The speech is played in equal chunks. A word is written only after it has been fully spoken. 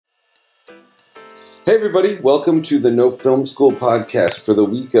Hey everybody, welcome to the No Film School podcast for the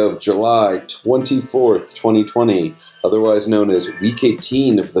week of July 24th, 2020, otherwise known as week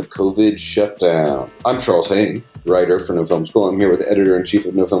 18 of the COVID shutdown. I'm Charles Hain, writer for No Film School. I'm here with editor-in-chief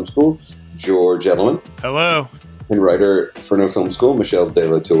of No Film School, George Edelman. Hello. And writer for No Film School, Michelle De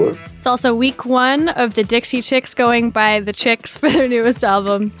La Tour. It's also week one of the Dixie Chicks going by the Chicks for their newest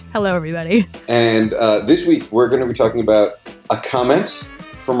album. Hello, everybody. And this week, we're going to be talking about a comment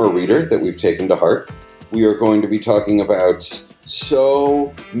from a reader that we've taken to heart. We are going to be talking about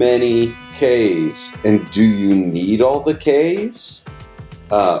so many Ks. And do you need all the Ks?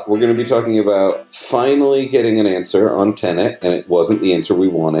 We're going to be talking about finally getting an answer on Tenet, and it wasn't the answer we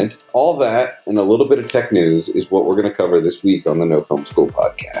wanted. All that and a little bit of tech news is what we're going to cover this week on the No Film School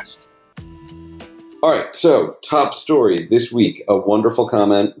podcast. All right, so top story this week, a wonderful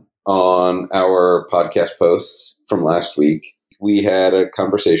comment on our podcast posts from last week. We had a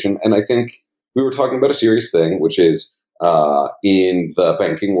conversation, and I think we were talking about a serious thing, which is in the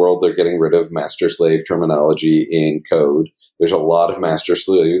banking world, they're getting rid of master-slave terminology in code. There's a lot of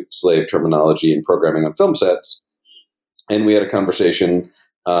master-slave terminology in programming on film sets. And we had a conversation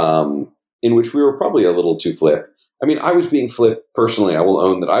in which we were probably a little too flip. I mean, I was being flip personally. I will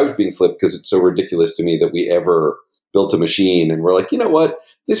own that I was being flip because it's so ridiculous to me that we ever built a machine and we're like, you know what?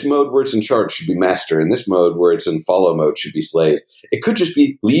 This mode where it's in charge should be master, and this mode where it's in follow mode should be slave. It could just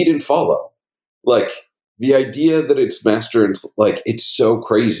be lead and follow. Like, the idea that it's master and like, it's so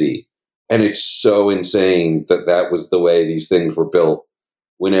crazy and it's so insane that that was the way these things were built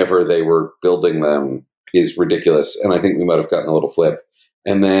whenever they were building them is ridiculous. And I think we might have gotten a little flip.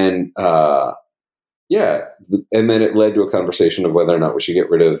 And then, and then it led to a conversation of whether or not we should get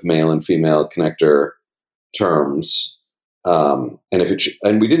rid of male and female connector terms. And if it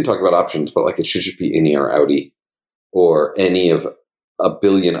and we didn't talk about options, but like it should just be innie or outie or any of a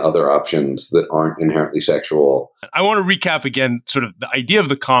billion other options that aren't inherently sexual. I want to recap again, sort of the idea of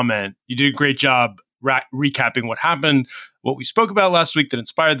the comment. You did a great job recapping what happened, what we spoke about last week that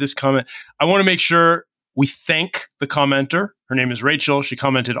inspired this comment. I want to make sure we thank the commenter. Her name is Rachel. She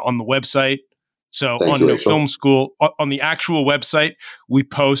commented on the website. So on No Film School, on the actual website, we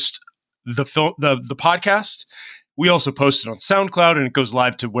post the podcast. We also post it on SoundCloud, and it goes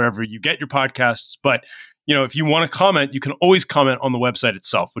live to wherever you get your podcasts. But you know, if you want to comment, you can always comment on the website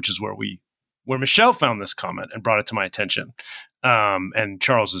itself, which is where Michelle found this comment and brought it to my attention, and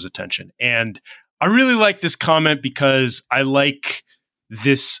Charles's attention. And I really like this comment because I like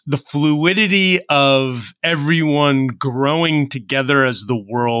the fluidity of everyone growing together as the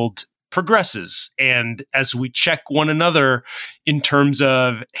world progresses. And as we check one another in terms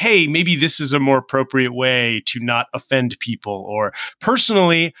of, hey, maybe this is a more appropriate way to not offend people. Or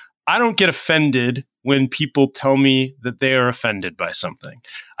personally, I don't get offended when people tell me that they are offended by something.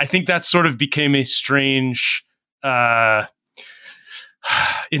 I think that sort of became a strange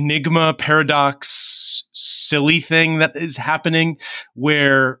enigma, paradox, silly thing that is happening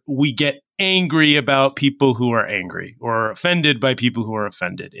where we get angry about people who are angry or offended by people who are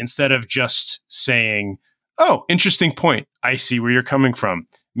offended instead of just saying, oh, interesting point. I see where you're coming from.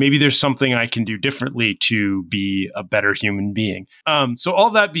 Maybe there's something I can do differently to be a better human being. So all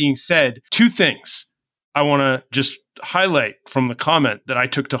that being said, two things I want to just highlight from the comment that I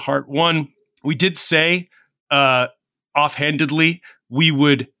took to heart. One, we did say offhandedly,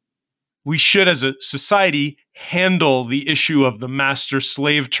 we should as a society handle the issue of the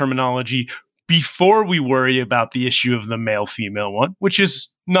master-slave terminology before we worry about the issue of the male-female one, which is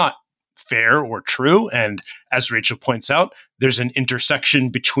not fair or true. And as Rachel points out, there's an intersection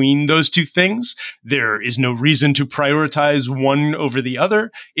between those two things. There is no reason to prioritize one over the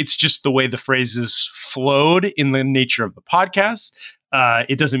other. It's just the way the phrases flowed in the nature of the podcast.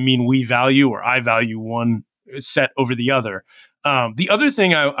 It doesn't mean we value or I value one set over the other. The other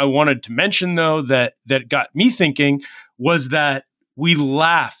thing I wanted to mention, though, that got me thinking was that we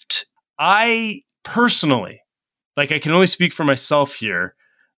laughed. I personally, like I can only speak for myself here,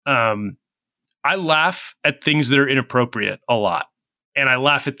 I laugh at things that are inappropriate a lot. And I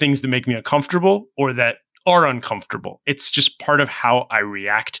laugh at things that make me uncomfortable or that are uncomfortable. It's just part of how I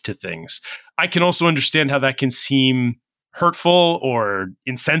react to things. I can also understand how that can seem hurtful or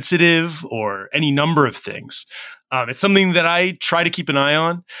insensitive or any number of things. It's something that I try to keep an eye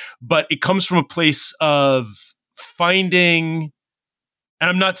on, but it comes from a place of finding, and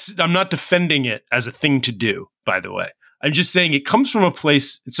I'm not defending it as a thing to do, by the way. I'm just saying it comes from a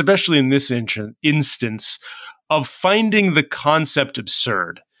place, especially in this instance, of finding the concept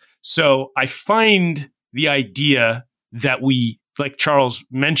absurd. So I find the idea that we, like Charles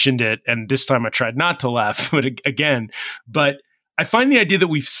mentioned it, and this time I tried not to laugh, but I find the idea that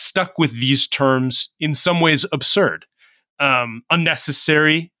we've stuck with these terms in some ways absurd,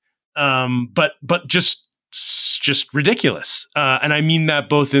 unnecessary, but just ridiculous. And I mean that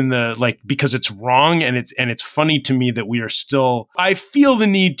both in the because it's wrong and it's funny to me that we are still. I feel the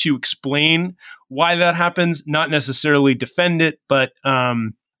need to explain why that happens, not necessarily defend it, but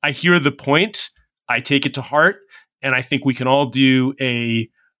I hear the point. I take it to heart, and I think we can all do a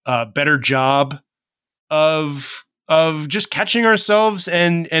better job of just catching ourselves,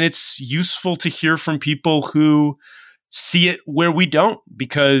 and it's useful to hear from people who see it where we don't,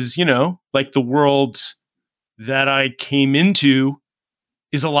 because the world that I came into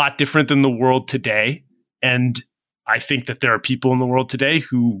is a lot different than the world today, and I think that there are people in the world today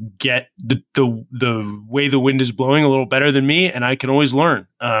who get the way the wind is blowing a little better than me, and I can always learn,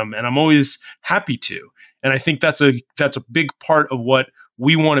 and I'm always happy to. And I think that's a big part of what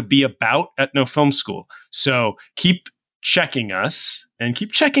we want to be about at No Film School. So keep checking us and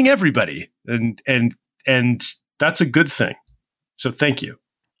keep checking everybody, and that's a good thing. So thank you.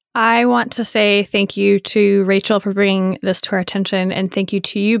 I want to say thank you to Rachel for bringing this to our attention, and thank you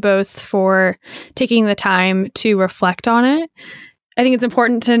to you both for taking the time to reflect on it. I think it's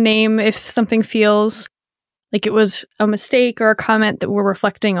important to name if something feels like it was a mistake or a comment that we're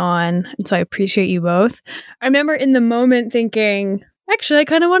reflecting on, and so I appreciate you both. I remember in the moment thinking, actually, I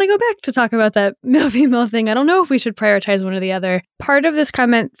kind of want to go back to talk about that male-female thing. I don't know if we should prioritize one or the other. Part of this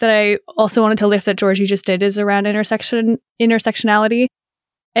comment that I also wanted to lift that George, you just did, is around intersectionality.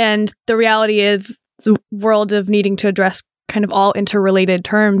 And the reality of the world of needing to address kind of all interrelated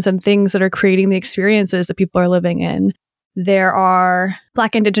terms and things that are creating the experiences that people are living in. There are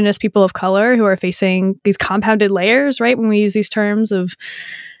Black, Indigenous people of color who are facing these compounded layers, right? When we use these terms of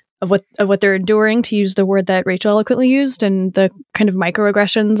what they're enduring, to use the word that Rachel eloquently used, and the kind of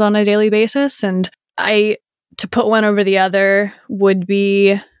microaggressions on a daily basis. And to put one over the other would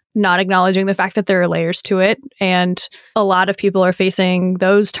be not acknowledging the fact that there are layers to it. And a lot of people are facing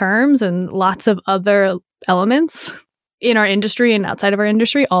those terms and lots of other elements in our industry and outside of our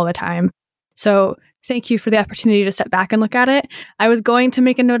industry all the time. So thank you for the opportunity to step back and look at it. I was going to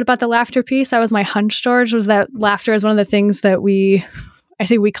make a note about the laughter piece. That was my hunch, George, was that laughter is one of the things that we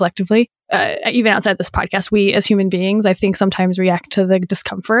collectively, even outside this podcast, we as human beings, I think sometimes react to the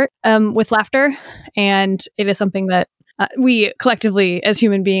discomfort with laughter. And it is something that we collectively as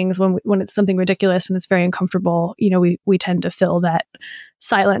human beings, when it's something ridiculous and it's very uncomfortable, we tend to fill that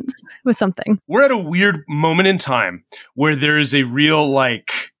silence with something. We're at a weird moment in time where there is a real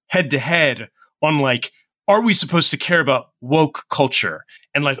head to head on are we supposed to care about woke culture?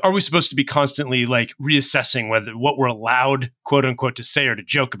 And are we supposed to be constantly reassessing what we're allowed, quote unquote, to say or to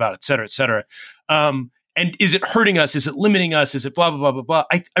joke about, et cetera, et cetera. And is it hurting us? Is it limiting us? Is it blah, blah, blah, blah, blah?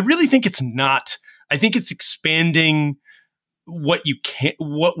 I really think it's not. I think it's expanding what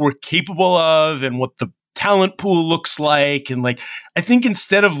we're capable of and what the talent pool looks like. And I think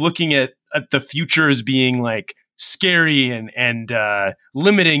instead of looking at the future as being scary and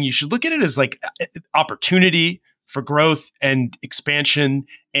limiting, you should look at it as opportunity for growth and expansion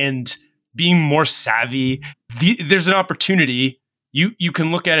and being more savvy. There's an opportunity. You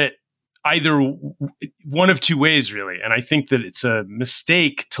can look at it either one of two ways, really. And I think that it's a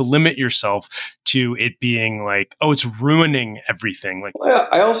mistake to limit yourself to it being it's ruining everything. Well,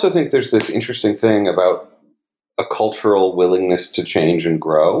 I also think there's this interesting thing about a cultural willingness to change and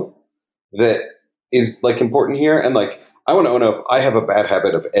grow that is important here. And I want to own up, I have a bad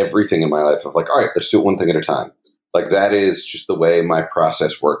habit of everything in my life of all right, let's do it one thing at a time. That is just the way my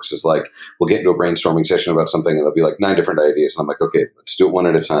process works, is we'll get into a brainstorming session about something and there'll be 9 different ideas. And I'm okay, let's do it one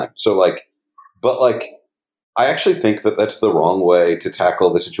at a time. So I actually think that that's the wrong way to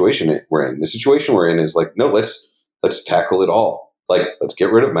tackle the situation we're in. The situation we're in is no, let's tackle it all. Let's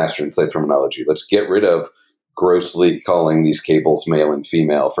get rid of master and slave terminology. Let's get rid of grossly calling these cables male and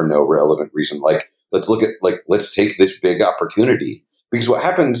female for no relevant reason. Let's look at, let's take this big opportunity. Because what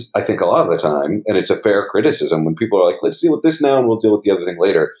happens, I think, a lot of the time, and it's a fair criticism, when people are let's deal with this now and we'll deal with the other thing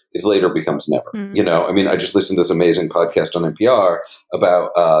later, it's later becomes never. Mm-hmm. I just listened to this amazing podcast on NPR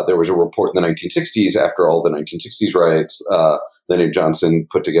about, there was a report in the 1960s, after all the 1960s riots, Leonard Johnson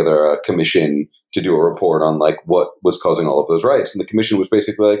put together a commission to do a report on what was causing all of those riots. And the commission was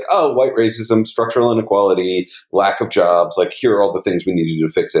basically white racism, structural inequality, lack of jobs, here are all the things we need to do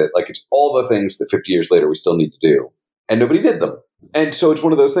to fix it. It's all the things that 50 years later we still need to do. And nobody did them. And so it's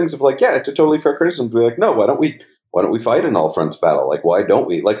one of those things of it's a totally fair criticism to be no, why don't we fight an all fronts battle? Why don't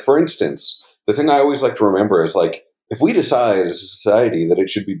we? For instance, the thing I always like to remember is if we decide as a society that it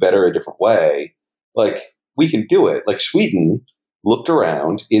should be better a different way, we can do it. Sweden looked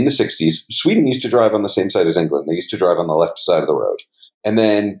around in the 60s. Sweden used to drive on the same side as England. They used to drive on the left side of the road. And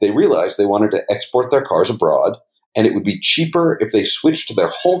then they realized they wanted to export their cars abroad, and it would be cheaper if they switched their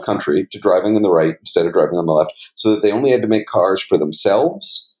whole country to driving on the right instead of driving on the left, so that they only had to make cars for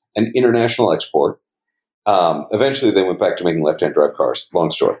themselves and international export. Eventually, they went back to making left-hand drive cars.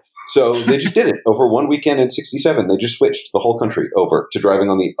 Long story. So they just did it over one weekend in 67. They just switched the whole country over to driving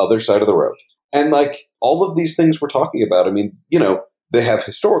on the other side of the road. And like all of these things we're talking about, I mean, you know, they have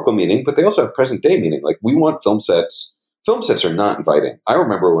historical meaning, but they also have present day meaning. Like we want film sets. Film sets are not inviting. I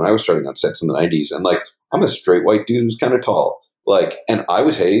remember when I was starting on sets in the 90s, and like I'm a straight white dude who's kind of tall. Like, and I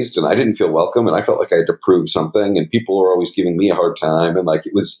was hazed and I didn't feel welcome, and I felt like I had to prove something, and people were always giving me a hard time. And like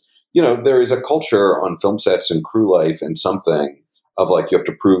it was, you know, there is a culture on film sets and crew life and something of like you have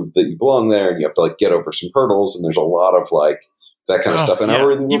to prove that you belong there, and you have to like get over some hurdles, and there's a lot of like that kind of stuff.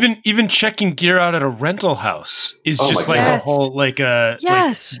 And yeah. even checking gear out at a rental house is just like a whole like a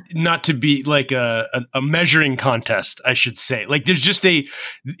like, not to be like a measuring contest, I should say. Like there's just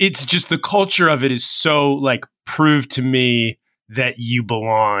it's just the culture of it is so like prove to me that you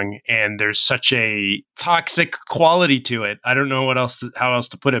belong, and there's such a toxic quality to it. I don't know how else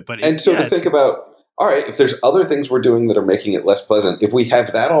to put it, but to think about, all right, if there's other things we're doing that are making it less pleasant, if we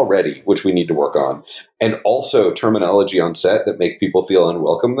have that already, which we need to work on, and also terminology on set that make people feel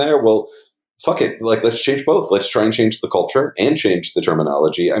unwelcome there, well, fuck it. Like, let's change both. Let's try and change the culture and change the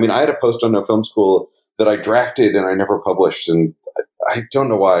terminology. I mean, I had a post on No Film School that I drafted and I never published, and I don't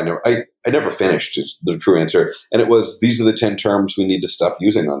know why I never finished is the true answer. And it was, these are the 10 terms we need to stop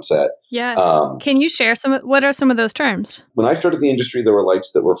using on set. Yes. Can you share what are some of those terms? When I started the industry, there were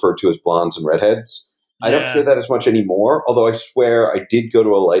lights that were referred to as blondes and redheads. I don't hear that as much anymore, although I swear I did go to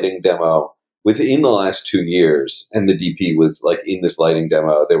a lighting demo within the last 2 years, and the DP was like in this lighting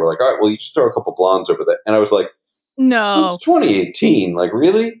demo. They were like, all right, well, you just throw a couple blondes over there. And I was like, no. It's 2018. Like,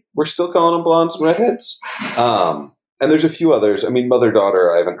 really? We're still calling them blondes and redheads? And there's a few others. I mean,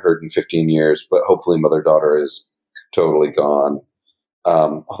 mother-daughter I haven't heard in 15 years, but hopefully mother-daughter is totally gone.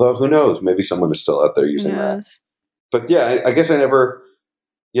 Although, who knows? Maybe someone is still out there using that. But yeah, I guess I never...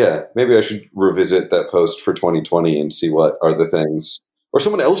 Yeah, maybe I should revisit that post for 2020 and see what are the things. Or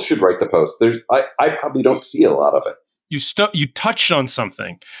someone else should write the post. I probably don't see a lot of it. You touched on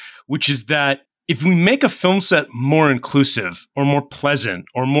something, which is that if we make a film set more inclusive or more pleasant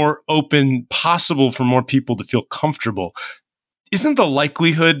or more open, possible for more people to feel comfortable, isn't the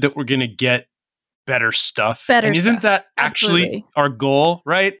likelihood that we're going to get better stuff? And isn't that actually our goal,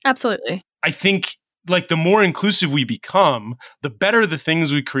 right? Absolutely. I think like the more inclusive we become, the better the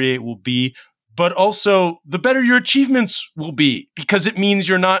things we create will be, but also the better your achievements will be, because it means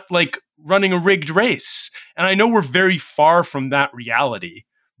you're not like running a rigged race. And I know we're very far from that reality,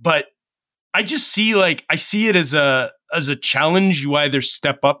 but I just see I see it as a challenge you either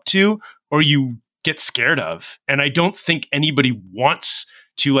step up to or you get scared of. And I don't think anybody wants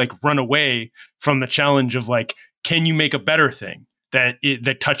to like run away from the challenge of like, can you make a better thing that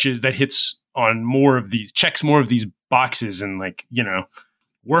hits on more of these, checks more of these boxes, and like, you know,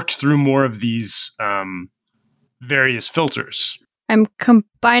 works through more of these various filters. I'm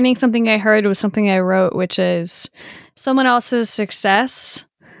combining something I heard with something I wrote, which is someone else's success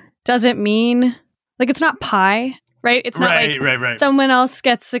doesn't mean, like, it's not pie, right? It's not right. Someone else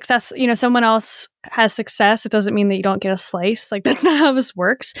gets success, you know, someone else has success. It doesn't mean that you don't get a slice. Like, that's not how this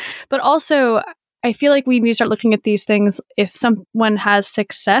works. But also, I feel like we need to start looking at these things. If someone has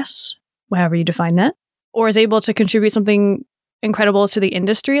success, however you define that, or is able to contribute something incredible to the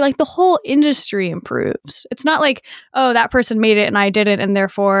industry, like the whole industry improves. It's not like, oh, that person made it and I didn't, and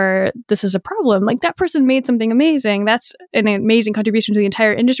therefore this is a problem. Like, that person made something amazing. That's an amazing contribution to the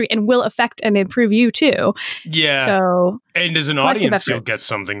entire industry and will affect and improve you too. Yeah. So, and as an audience, you'll get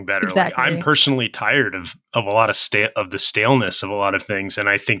something better. Exactly. Like, I'm personally tired of a lot of the staleness of a lot of things, and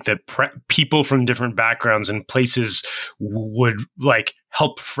I think that people from different backgrounds and places would like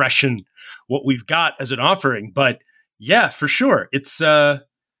help freshen what we've got as an offering. But yeah, for sure. It's the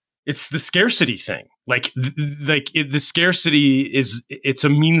scarcity thing. Like, the scarcity it's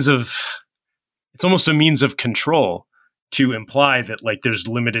almost a means of control to imply that like there's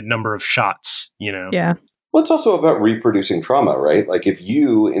limited number of shots, you know? Yeah. Well, it's also about reproducing trauma, right? Like, if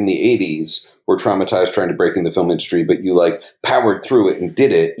you in the 80s were traumatized trying to break in the film industry, but you like powered through it and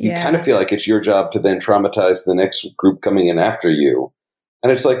did it, you kind of feel like it's your job to then traumatize the next group coming in after you.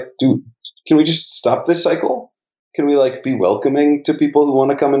 And it's like, dude, can we just stop this cycle? Can we like be welcoming to people who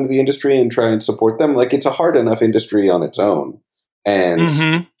want to come into the industry and try and support them? Like, it's a hard enough industry on its own.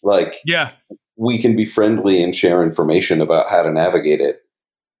 And we can be friendly and share information about how to navigate it.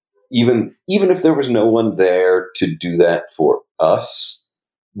 even if there was no one there to do that for us,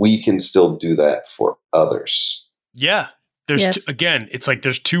 we can still do that for others. Yeah. There's again, it's like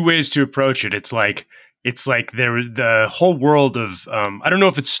there's two ways to approach it. It's like the whole world of I don't know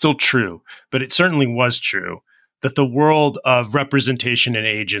if it's still true, but it certainly was true that the world of representation and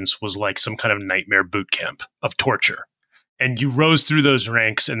agents was like some kind of nightmare boot camp of torture. And you rose through those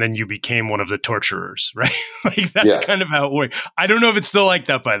ranks and then you became one of the torturers, right? Like that's kind of how it works. I don't know if it's still like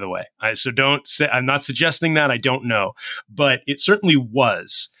that, by the way. So don't say, I'm not suggesting that. I don't know, but it certainly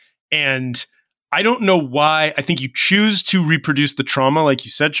was. And I don't know why. I think you choose to reproduce the trauma, like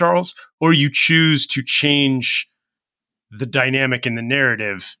you said, Charles, or you choose to change the dynamic in the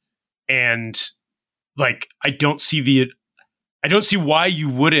narrative. And like, I don't see why you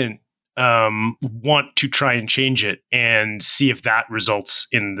wouldn't want to try and change it and see if that results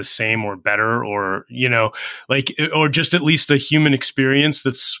in the same or better, or, you know, like, or just at least a human experience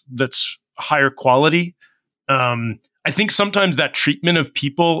that's higher quality. I think sometimes that treatment of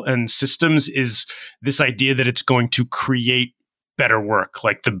people and systems is this idea that it's going to create better work,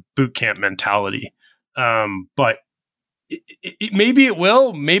 like the boot camp mentality. But maybe it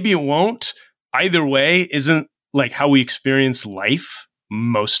will, maybe it won't. Either way, isn't like how we experience life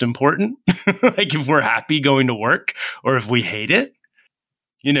most important? Like if we're happy going to work or if we hate it,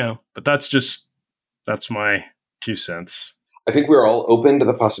 you know, but that's my 2 cents. I think we're all open to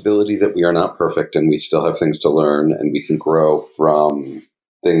the possibility that we are not perfect and we still have things to learn and we can grow from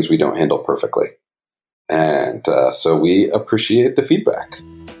things we don't handle perfectly. And so we appreciate the feedback.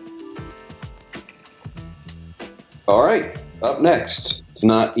 All right, up next. It's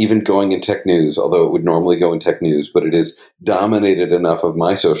not even going in tech news, although it would normally go in tech news, but it has dominated enough of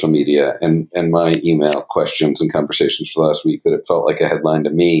my social media and my email questions and conversations for last week that it felt like a headline to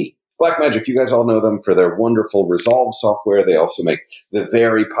me. Blackmagic, you guys all know them for their wonderful Resolve software. They also make the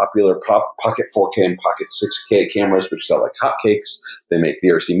very popular Pocket 4K and Pocket 6K cameras, which sell like hotcakes. They make the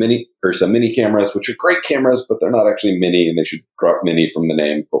Ursa Mini cameras, which are great cameras, but they're not actually mini, and they should drop mini from the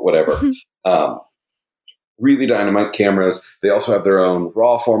name, but whatever. Really dynamite cameras. They also have their own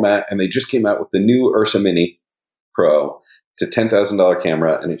RAW format, and they just came out with the new Ursa Mini Pro. It's a $10,000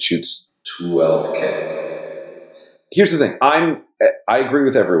 camera, and it shoots 12K. Here's the thing. I agree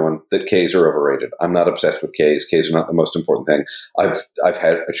with everyone that Ks are overrated. I'm not obsessed with Ks. Ks are not the most important thing. I've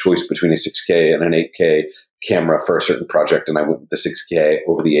had a choice between a 6K and an 8K camera for a certain project, and I went with the 6K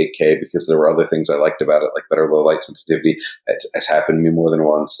over the 8K because there were other things I liked about it, like better low light sensitivity. It's happened to me more than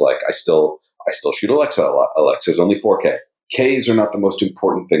once. Like I still shoot Alexa a lot. Alexa's only 4K. Ks are not the most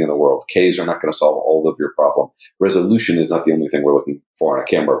important thing in the world. Ks are not going to solve all of your problem. Resolution is not the only thing we're looking for on a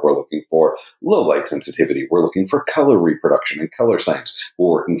camera. We're looking for low light sensitivity. We're looking for color reproduction and color science. We're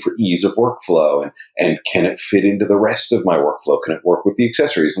working for ease of workflow and can it fit into the rest of my workflow? Can it work with the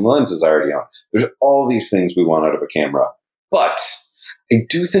accessories and the lenses I already own? There's all these things we want out of a camera. But I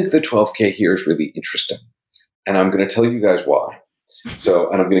do think the 12K here is really interesting. And I'm going to tell you guys why.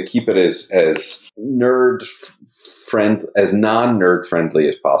 And I'm going to keep it as non-nerd friendly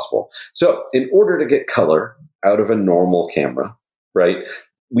as possible. So in order to get color out of a normal camera, right,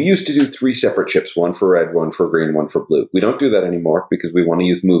 we used to do 3 separate chips, one for red, one for green, one for blue. We don't do that anymore because we want to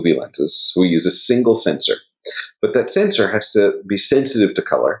use movie lenses. So we use a single sensor. But that sensor has to be sensitive to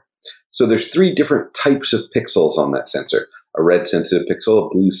color. So there's 3 different types of pixels on that sensor. A red sensitive pixel, a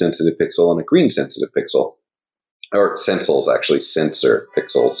blue sensitive pixel, and a green sensitive pixel. Or sensors, actually, sensor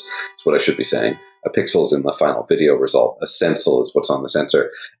pixels is what I should be saying. A pixel is in the final video result. A sensor is what's on the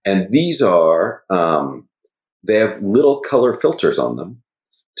sensor. And these are, they have little color filters on them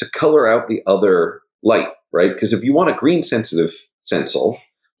to color out the other light, right? Because if you want a green sensitive sensor,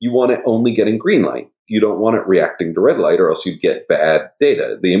 you want it only getting green light. You don't want it reacting to red light or else you'd get bad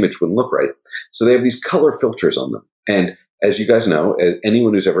data. The image wouldn't look right. So they have these color filters on them. And as you guys know,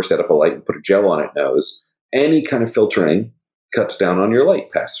 anyone who's ever set up a light and put a gel on it knows, any kind of filtering cuts down on your light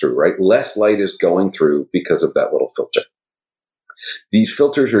pass-through, right? Less light is going through because of that little filter. These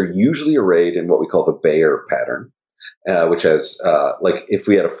filters are usually arrayed in what we call the Bayer pattern, which has, like if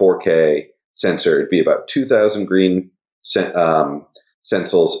we had a 4K sensor, it'd be about 2,000 green sensors,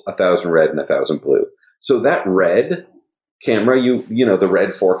 1,000 red, and 1,000 blue. So that red camera, you know, the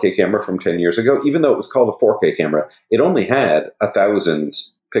red 4K camera from 10 years ago, even though it was called a 4K camera, it only had 1,000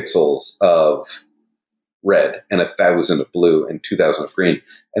 pixels of red and 1,000 of blue and 2,000 of green.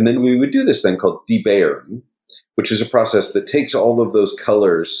 And then we would do this thing called debayering, which is a process that takes all of those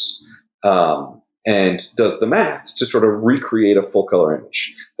colors and does the math to sort of recreate a full color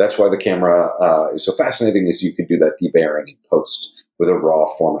image. That's why the camera is so fascinating, is you can do that debayering in post with a raw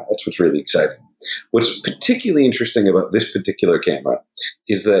format. That's what's really exciting. What's particularly interesting about this particular camera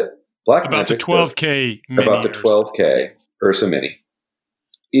is that Blackmagic about the 12K Mini. About the 12K Ursa Mini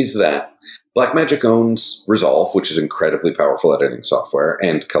is that Blackmagic owns Resolve, which is incredibly powerful editing software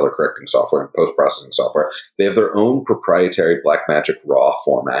and color correcting software and post-processing software. They have their own proprietary Blackmagic RAW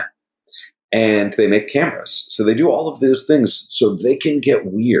format, and they make cameras. So they do all of those things so they can get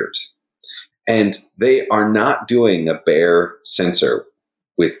weird. And they are not doing a bare sensor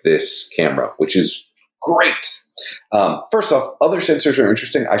with this camera, which is great. First off, other sensors are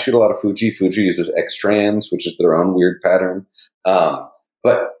interesting. I shoot a lot of Fuji. Fuji uses X-Trans, which is their own weird pattern.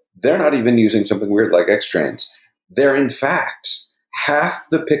 But they're not even using something weird like X-Trans. They're, in fact, half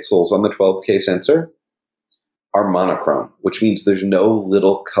the pixels on the 12K sensor are monochrome, which means there's no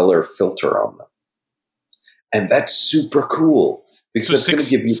little color filter on them. And that's super cool. Because so that's going to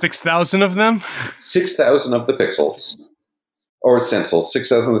give you 6,000 of them? 6,000 of the pixels, or stencils,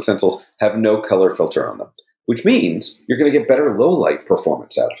 6,000 of the stencils have no color filter on them, which means you're going to get better low light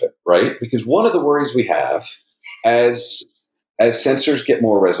performance out of it, right? Because one of the worries we have as sensors get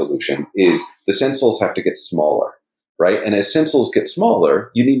more resolution is the stencils have to get smaller, right? And as stencils get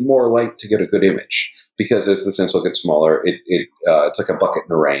smaller, you need more light to get a good image. Because as the stencil gets smaller, it's like a bucket in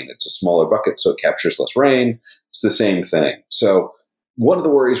the rain. It's a smaller bucket, so it captures less rain. It's the same thing. So one of the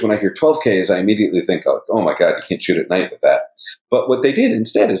worries when I hear 12K is I immediately think, oh my God, you can't shoot at night with that. But what they did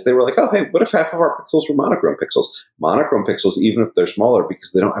instead is they were like, oh, hey, what if half of our pixels were monochrome pixels? Monochrome pixels, even if they're smaller,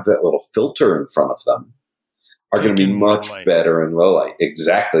 because they don't have that little filter in front of them, are going to be much better in low light.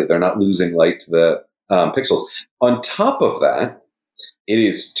 Exactly. They're not losing light to the pixels. On top of that, it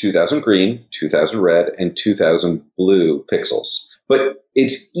is 2,000 green, 2,000 red, and 2,000 blue pixels. But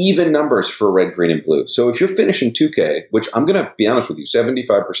it's even numbers for red, green, and blue. So if you're finishing 2K, which I'm going to be honest with you,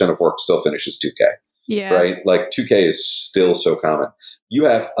 75% of work still finishes 2K. Yeah. Right? Like 2K is still so common. You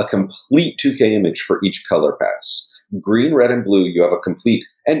have a complete 2K image for each color pass. Green, red, and blue, you have a complete.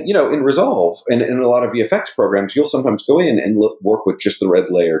 And, in Resolve and in a lot of VFX programs, you'll sometimes go in and work with just the red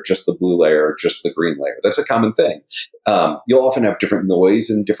layer, just the blue layer, just the green layer. That's a common thing. You'll often have different noise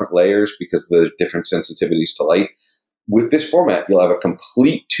in different layers because of the different sensitivities to light. With this format, you'll have a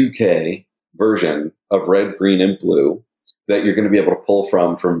complete 2K version of red, green, and blue that you're going to be able to pull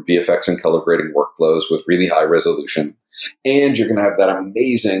from VFX and color grading workflows with really high resolution. And you're going to have that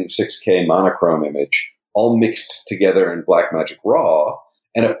amazing 6K monochrome image all mixed together in Blackmagic RAW.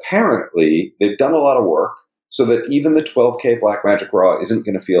 And apparently, they've done a lot of work so that even the 12K Blackmagic RAW isn't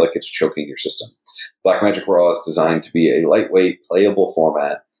going to feel like it's choking your system. Blackmagic RAW is designed to be a lightweight, playable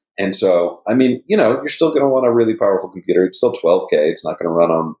format. And so, you're still going to want a really powerful computer. It's still 12K. It's not going to run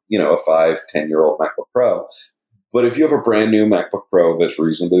on, a 5-10-year-old MacBook Pro. But if you have a brand new MacBook Pro that's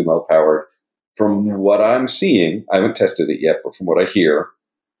reasonably well powered, from what I'm seeing, I haven't tested it yet, but from what I hear,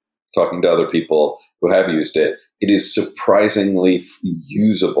 talking to other people who have used it, it is surprisingly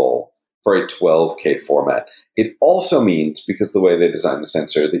usable for a 12K format. It also means, because the way they design the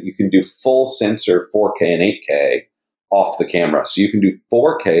sensor, that you can do full sensor 4K and 8K off the camera. So you can do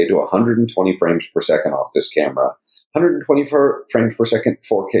 4K to 120 frames per second off this camera. 120 frames per second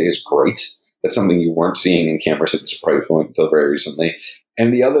 4K is great. That's something you weren't seeing in cameras at this price point until very recently.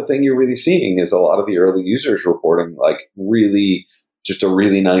 And the other thing you're really seeing is a lot of the early users reporting really just a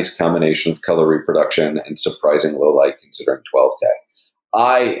really nice combination of color reproduction and surprising low light considering 12K.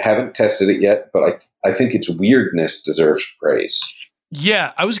 I haven't tested it yet, but I think its weirdness deserves praise.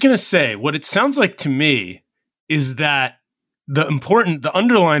 Yeah, I was going to say, what it sounds like to me is that the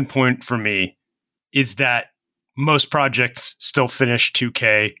underlying point for me is that most projects still finish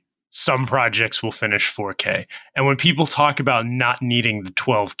 2K. Some projects will finish 4K. And when people talk about not needing the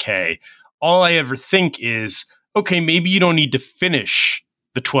 12K, all I ever think is, okay, maybe you don't need to finish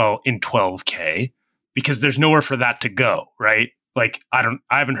the 12K because there's nowhere for that to go, right? Like I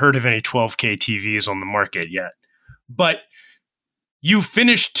haven't heard of any 12K TVs on the market yet. But you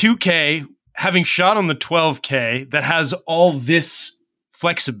finish 2K having shot on the 12K that has all this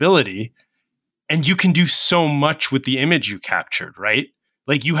flexibility, and you can do so much with the image you captured, right?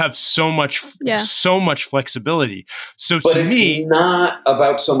 Like you have so much flexibility. So but to me, it's not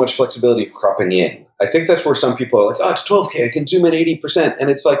about so much flexibility of cropping in. I think that's where some people are like, oh, it's 12K, I can zoom in 80%. And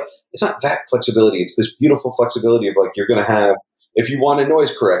it's like, it's not that flexibility. It's this beautiful flexibility of like, you're going to have, if you want to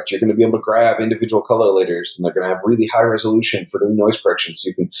noise correct, you're going to be able to grab individual color layers and they're going to have really high resolution for doing noise correction. So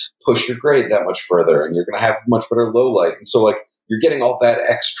you can push your grade that much further and you're going to have much better low light. And so like, you're getting all that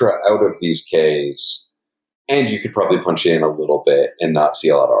extra out of these Ks. And you could probably punch in a little bit and not see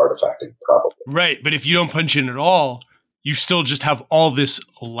a lot of artifacting, probably. Right. But if you don't punch in at all, you still just have all this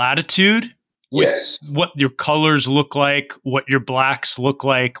latitude with what your colors look like, what your blacks look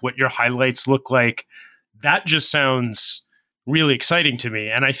like, what your highlights look like. That just sounds really exciting to me.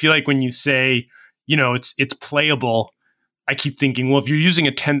 And I feel like when you say, it's playable, I keep thinking, well, if you're using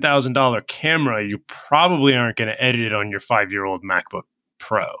a $10,000 camera, you probably aren't going to edit it on your 5-year-old MacBook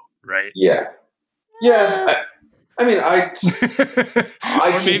Pro, right? Yeah. Yeah. I mean,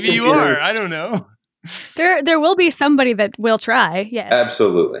 or maybe you are. I don't know. There will be somebody that will try. Yes.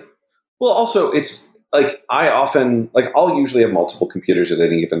 Absolutely. Well, also, it's like I'll usually have multiple computers at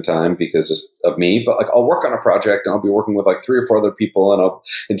any given time because of me, but like I'll work on a project and I'll be working with like 3 or 4 other people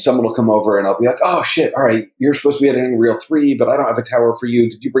and someone will come over and I'll be like, oh shit, all right, you're supposed to be editing Reel 3, but I don't have a tower for you.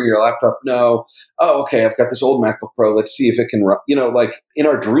 Did you bring your laptop? No. Oh, okay, I've got this old MacBook Pro. Let's see if it can run. Like in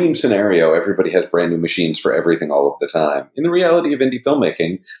our dream scenario, everybody has brand new machines for everything all of the time. In the reality of indie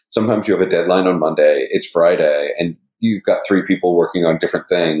filmmaking, sometimes you have a deadline on Monday, it's Friday, and you've got 3 people working on different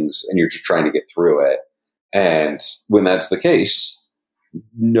things and you're just trying to get through it. And when that's the case,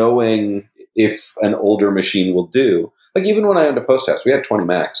 knowing if an older machine will do, like even when I owned a Post House, we had 20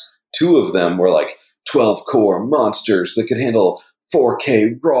 Macs. 2 of them were like 12-core monsters that could handle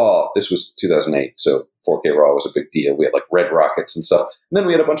 4K RAW. This was 2008, so 4K RAW was a big deal. We had like Red Rockets and stuff. And then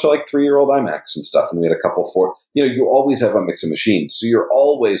we had a bunch of like 3-year-old iMacs and stuff. And we had a couple you always have a mix of machines. So you're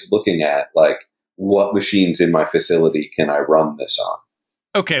always looking at like, what machines in my facility can I run this on?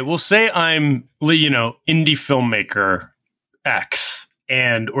 Okay, well, say I'm, indie filmmaker X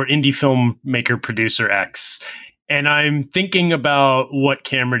or indie filmmaker producer X, and I'm thinking about what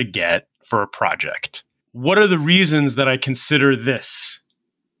camera to get for a project. What are the reasons that I consider this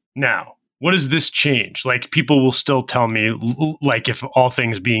now? What does this change? Like, people will still tell me, like, if all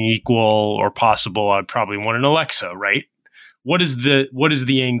things being equal or possible, I'd probably want an Alexa, right? What is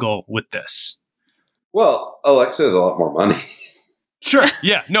the angle with this? Well, Alexa is a lot more money. Sure.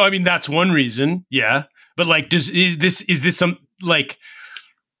 Yeah. No, I mean, that's one reason. Yeah. But like, is this some, like,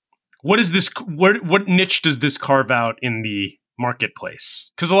 what niche does this carve out in the marketplace?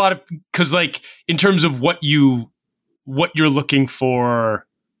 Because like, in terms of what you're looking for,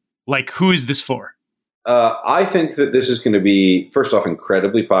 like, who is this for? I think that this is going to be, first off,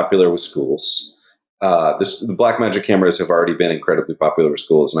 incredibly popular with schools. The Blackmagic cameras have already been incredibly popular with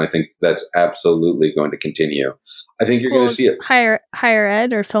schools, and I think that's absolutely going to continue. I think you're going to see it higher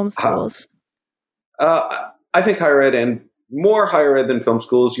ed or film schools. I think higher ed and more higher ed than film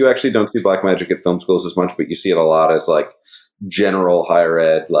schools. You actually don't see Blackmagic at film schools as much, but you see it a lot as like general higher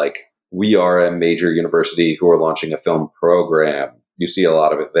ed. Like we are a major university who are launching a film program. You see a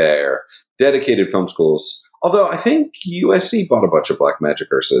lot of it there. Dedicated film schools. Although I think USC bought a bunch of Blackmagic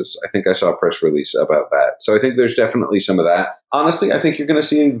Ursas. I think I saw a press release about that. So I think there's definitely some of that. Honestly, I think you're going to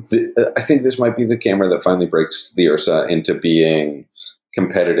see, I think this might be the camera that finally breaks the Ursa into being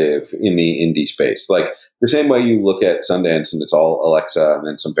competitive in the indie space. Like the same way you look at Sundance and it's all Alexa and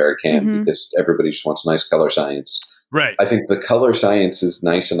then some Barricam because everybody just wants nice color science. Right. I think the color science is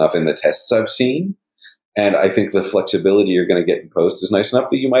nice enough in the tests I've seen. And I think the flexibility you're going to get in post is nice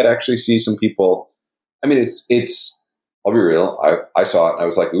enough that you might actually see some people. I mean, it's, I'll be real. I saw it and I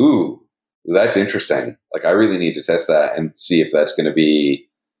was like, ooh, that's interesting. Like, I really need to test that and see if that's going to be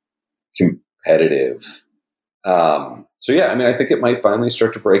competitive. So yeah, I mean, I think it might finally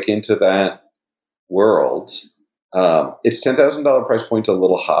start to break into that world. Its $10,000 price point's a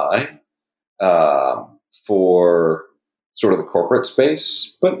little high, for sort of the corporate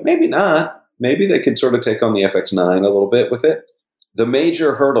space, but maybe not. Maybe they could sort of take on the FX9 a little bit with it. The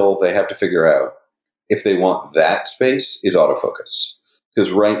major hurdle they have to figure out if they want that space is autofocus.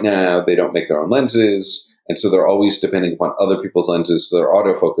 Because right now they don't make their own lenses, and so they're always depending upon other people's lenses. So their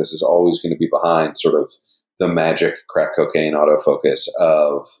autofocus is always going to be behind sort of the magic crack cocaine autofocus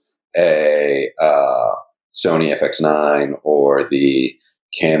of a Sony FX9 or the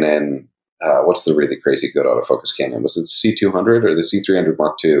Canon. What's the really crazy good autofocus Canon? Was it the C200 or the C300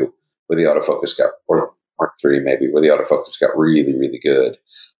 Mark II where the autofocus got, or Mark III maybe, where the autofocus got really, really good.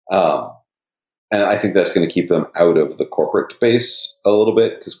 And I think that's going to keep them out of the corporate space a little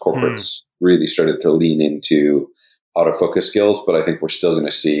bit because corporates really started to lean into autofocus skills. But I think we're still going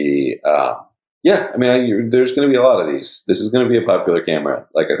to see, I mean, there's going to be a lot of these. This is going to be a popular camera.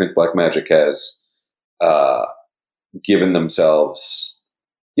 Like I think Blackmagic has given themselves,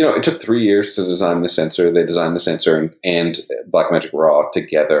 it took 3 years to design the sensor. They designed the sensor and Blackmagic RAW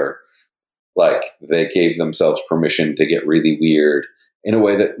together. Like they gave themselves permission to get really weird in a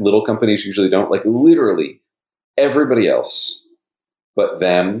way that little companies usually don't. Like literally everybody else but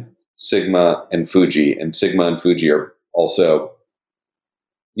them, Sigma and Fuji. And Sigma and Fuji are also,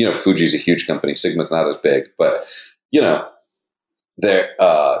 Fuji's a huge company. Sigma's not as big, but,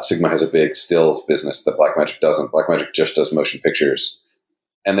 Sigma has a big stills business that Blackmagic doesn't. Blackmagic just does motion pictures.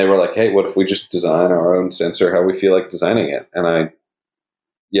 And they were like, hey, what if we just design our own sensor how we feel like designing it? And I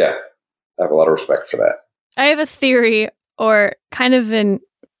have a lot of respect for that. I have a theory, or kind of an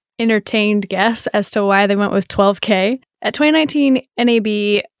entertained guess, as to why they went with 12K. At 2019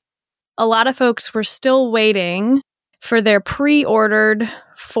 NAB, a lot of folks were still waiting for their pre-ordered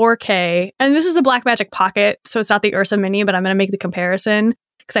 4K. And this is the Blackmagic Pocket, so it's not the Ursa Mini, but I'm going to make the comparison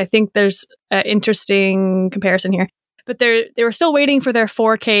because I think there's an interesting comparison here. But they were still waiting for their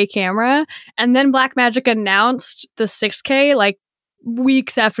 4K camera, and then Blackmagic announced the 6K like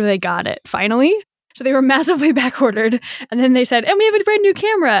weeks after they got it, finally. So they were massively backordered, and then they said, and we have a brand new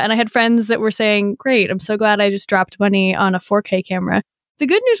camera. And I had friends that were saying, great, I'm so glad I just dropped money on a 4K camera. The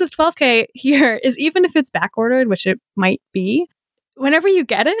good news with 12K here is even if it's backordered, which it might be, whenever you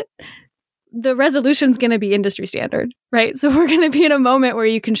get it, the resolution's going to be industry standard, right? So we're going to be in a moment where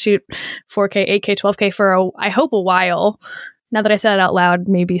you can shoot 4K, 8K, 12K for, I hope, a while. Now that I said it out loud,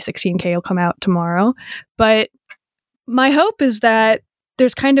 maybe 16K will come out tomorrow. But my hope is that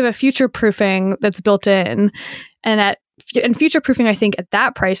there's kind of a future-proofing that's built in. And future-proofing, I think, at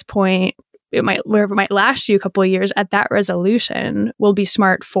that price point, wherever it might last you a couple of years at that resolution will be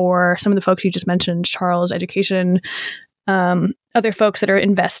smart for some of the folks you just mentioned, Charles, education, other folks that are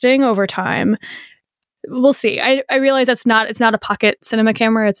investing over time. We'll see. I realize it's not a pocket cinema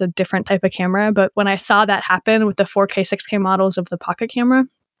camera. It's a different type of camera. But when I saw that happen with the 4K, 6K models of the pocket camera,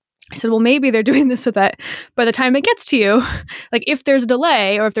 I said, well, maybe they're doing this so that by the time it gets to you, like if there's a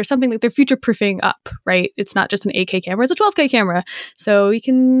delay or if there's something like they're future-proofing up, right? It's not just an 8K camera, it's a 12K camera. So you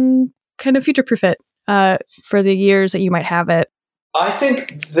can kind of future-proof it for the years that you might have it. I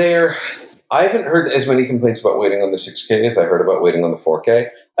think I haven't heard as many complaints about waiting on the 6K as I heard about waiting on the 4K.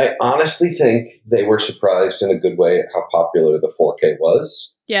 I honestly think they were surprised in a good way at how popular the 4K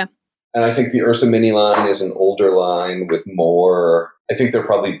was. Yeah. And I think the Ursa Mini line is an older line with more, I think they're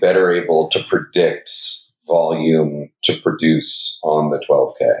probably better able to predict volume to produce on the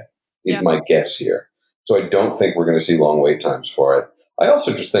 12K, is my guess here. So I don't think we're going to see long wait times for it. I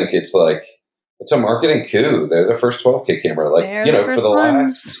also just think it's a marketing coup. They're the first 12K camera. For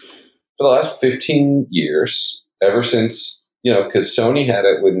the last 15 years, ever since, because Sony had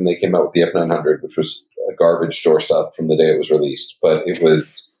it when they came out with the F900, which was a garbage doorstop from the day it was released, but it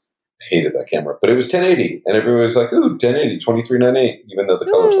was, hated that camera, but it was 1080, and everyone was like, ooh, 1080, 2398, even though the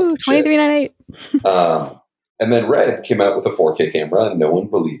colors look 2398. And then Red came out with a 4K camera, and no one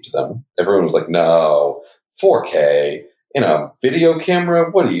believed them. Everyone was like, no, 4K, video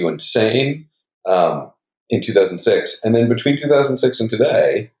camera? What are you, insane? In 2006. And then between 2006 and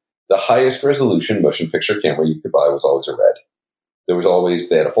today, the highest resolution motion picture camera you could buy was always a Red. They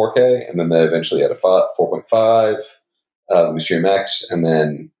had a 4K, and then they eventually had a 4.5, the Mystery X, and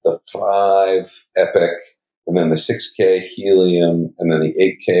then the 5 Epic, and then the 6K Helium, and then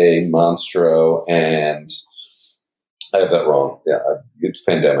the 8K Monstro, and I have that wrong. Yeah, it's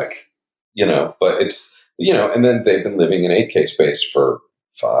pandemic, but it's, and then they've been living in 8K space for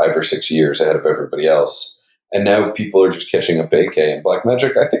 5 or 6 years ahead of everybody else. And now people are just catching up to 8K. And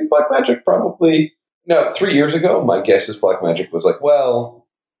Blackmagic, I think Blackmagic 3 years ago, my guess is Blackmagic was like, well,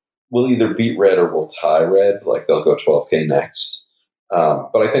 we'll either beat Red or we'll tie Red. Like they'll go 12K next.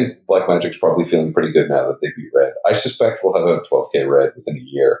 But I think Blackmagic's probably feeling pretty good now that they beat Red. I suspect we'll have a 12K Red within a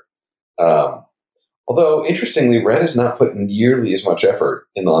year. Although, interestingly, Red has not put nearly as much effort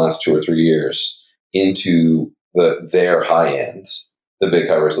in the last 2 or 3 years into their high end, the big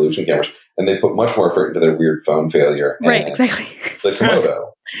high resolution cameras. And they put much more effort into their weird phone failure. Right, exactly. The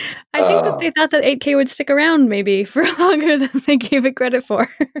Komodo. I think that they thought that 8K would stick around maybe for longer than they gave it credit for.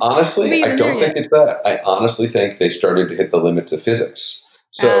 Honestly, I don't think it's that. I honestly think they started to hit the limits of physics.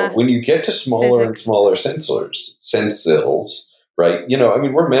 So when you get to smaller and smaller sensors, right?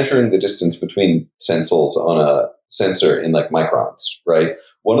 We're measuring the distance between sensors on a sensor in like microns, right?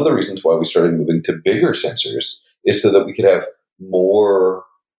 One of the reasons why we started moving to bigger sensors is so that we could have more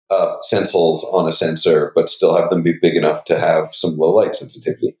sensors on a sensor, but still have them be big enough to have some low light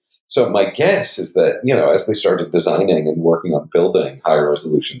sensitivity. So my guess is that, as they started designing and working on building higher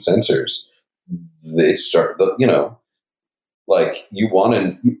resolution sensors, it started,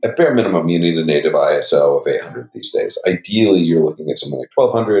 at bare minimum, you need a native ISO of 800 these days. Ideally, you're looking at something like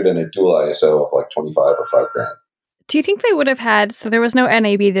 1200 and a dual ISO of like 25 or $5,000. Do you think they would have had, so there was no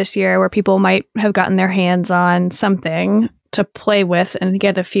NAB this year where people might have gotten their hands on something to play with and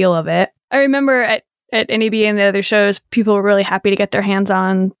get a feel of it? I remember at NAB and the other shows, people were really happy to get their hands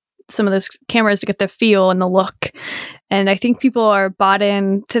on some of those cameras to get the feel and the look. And I think people are bought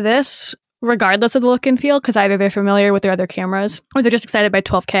into this regardless of the look and feel, because either they're familiar with their other cameras or they're just excited by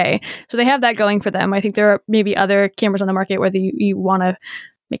 12K. So they have that going for them. I think there are maybe other cameras on the market where you want to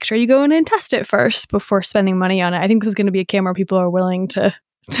make sure you go in and test it first before spending money on it. I think this is going to be a camera people are willing to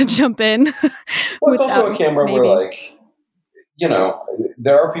jump in. Well, it's also a camera where, like, you know,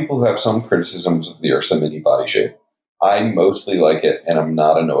 there are people who have some criticisms of the Ursa Mini body shape. I mostly like it, and I'm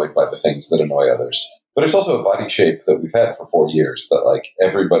not annoyed by the things that annoy others. But it's also a body shape that we've had for 4 years that, like,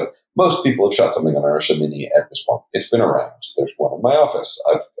 most people have shot something on an Ursa Mini at this point. It's been around. There's one in my office.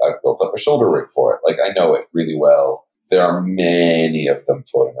 I've built up a shoulder rig for it. Like, I know it really well. There are many of them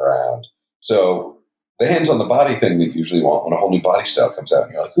floating around. So the hands on the body thing that you usually want when a whole new body style comes out,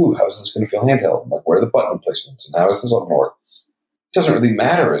 and you're like, ooh, how is this going to feel handheld? And, like, where are the button placements? And how is this all going to work? It doesn't really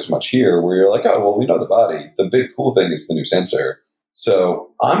matter as much here, where you're like, oh, well, we know the body. The big cool thing is the new sensor.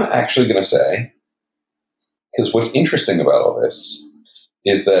 So I'm actually going to say, because what's interesting about all this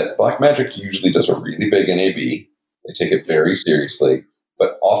is that Blackmagic usually does a really big NAB. They take it very seriously,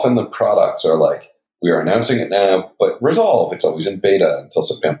 but often the products are like, we are announcing it now, but resolve, it's always in beta until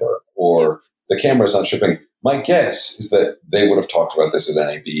September, or the camera's not shipping. My guess is that they would have talked about this at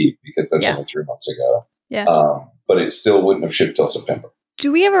NAB because that's only 3 months ago. Yeah. But it still wouldn't have shipped till September.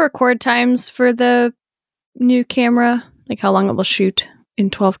 Do we ever record times for the new camera? Like how long it will shoot in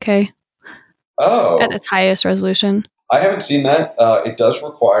 12K? Oh. At its highest resolution? I haven't seen that. It does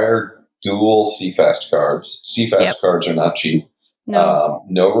require dual CFast cards. CFast cards are not cheap. No.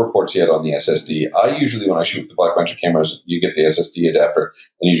 No reports yet on the SSD. I usually, when I shoot with the Blackmagic cameras, you get the SSD adapter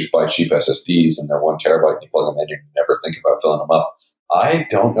and you just buy cheap SSDs and they're 1 terabyte and you plug them in and you never think about filling them up. I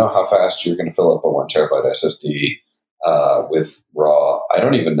don't know how fast you're going to fill up a 1 terabyte SSD with RAW. I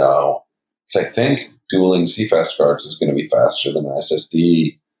don't even know. Because I think dueling CFast cards is going to be faster than an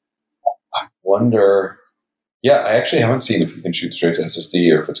SSD. I wonder. Yeah, I actually haven't seen if you can shoot straight to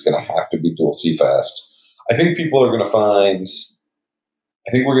SSD or if it's going to have to be dual CFast. I think people are going to find.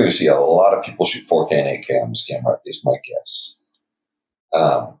 I think we're going to see a lot of people shoot 4K and 8K on this camera, is my guess.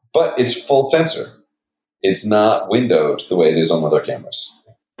 But it's full sensor. It's not windowed the way it is on other cameras.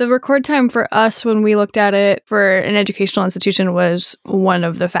 The record time for us when we looked at it for an educational institution was one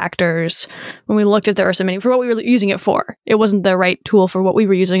of the factors when we looked at the Ursa Mini for what we were using it for. It wasn't the right tool for what we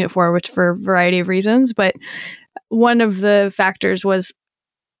were using it for, which for a variety of reasons. But one of the factors was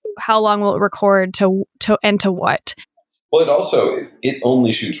how long will it record to and to what? Well, it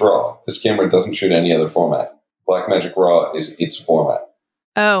only shoots RAW. This camera doesn't shoot any other format. Blackmagic RAW is its format.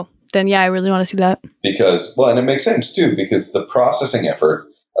 Oh, then yeah, I really want to see that. Because, well, and it makes sense too, because the processing effort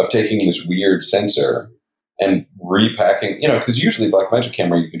of taking this weird sensor and repacking, because usually Blackmagic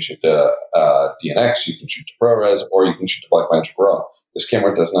camera, you can shoot to DNX, you can shoot to ProRes, or you can shoot to Blackmagic RAW. This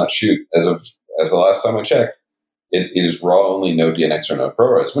camera does not shoot, as the last time I checked, it is RAW only, no DNX or no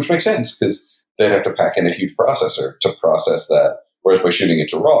ProRes, which makes sense because they'd have to pack in a huge processor to process that. Whereas by shooting it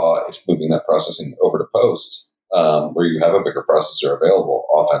to RAW, it's moving that processing over to post, where you have a bigger processor available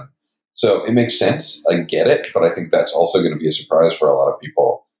often. So it makes sense. I get it, but I think that's also going to be a surprise for a lot of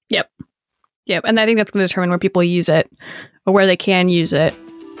people. Yep. And I think that's going to determine where people use it or where they can use it.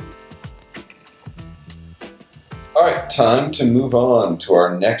 All right, time to move on to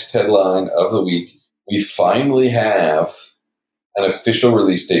our next headline of the week. We finally have an official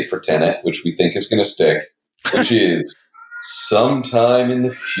release date for Tenet, which we think is going to stick, which is sometime in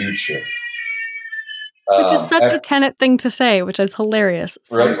the future. Which is such a Tenet thing to say, which is hilarious.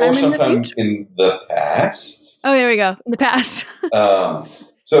 Right, or sometime in the past. Oh, there we go. In the past.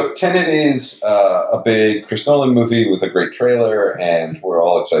 So Tenet is a big Chris Nolan movie with a great trailer, and we're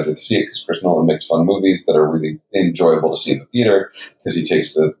all excited to see it because Chris Nolan makes fun movies that are really enjoyable to see in the theater because he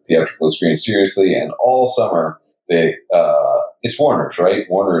takes the theatrical experience seriously. And all summer, it's Warner's, right?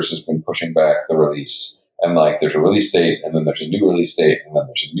 Warner's has been pushing back the release. And there's a release date, and then there's a new release date, and then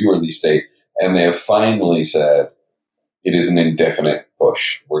there's a new release date. And they have finally said it is an indefinite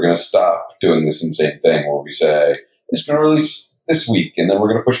push. We're going to stop doing this insane thing where we say, it's going to release this week, and then we're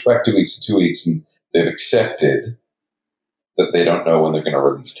going to push back 2 weeks and 2 weeks. And they've accepted that they don't know when they're going to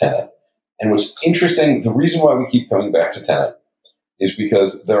release Tenet. And what's interesting, the reason why we keep coming back to Tenet is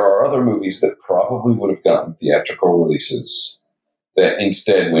because there are other movies that probably would have gotten theatrical releases that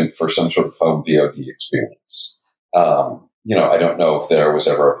instead went for some sort of home VOD experience. I don't know if there was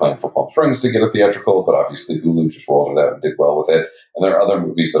ever a plan for Palm Springs to get a theatrical, but obviously Hulu just rolled it out and did well with it. And there are other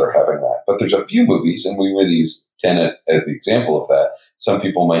movies that are having that. But there's a few movies, and we really use Tenet as the example of that. Some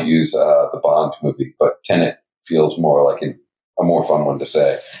people might use the Bond movie, but Tenet feels more like a more fun one to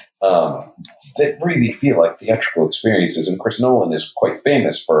say. That really feel like theatrical experiences. And Chris Nolan is quite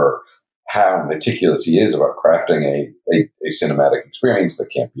famous for how meticulous he is about crafting a cinematic experience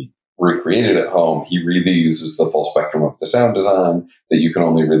that can't be recreated at home, he really uses the full spectrum of the sound design that you can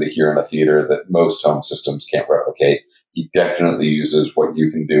only really hear in a theater that most home systems can't replicate. He definitely uses what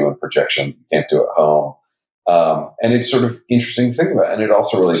you can do in projection you can't do at home. And it's sort of interesting to think about. And it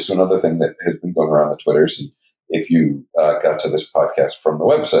also relates to another thing that has been going around the Twitters. And if you got to this podcast from the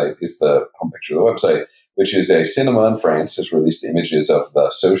website, is the home picture of the website, which is a cinema in France has released images of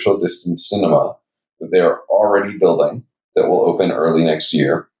the social distance cinema that they're already building that will open early next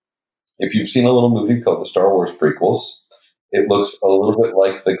year. If you've seen a little movie called the Star Wars prequels, it looks a little bit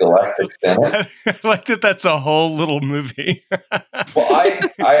like the Galactic Senate. I like that that's a whole little movie. Well,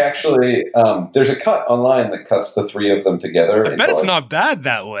 I actually, there's a cut online that cuts the three of them together. I bet it's not bad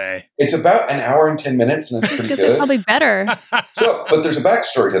that way. It's about an hour and 10 minutes, and it's pretty good. It's probably better. But there's a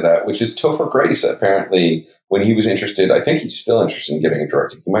backstory to that, which is Topher Grace, apparently, when he was interested, I think he's still interested in getting it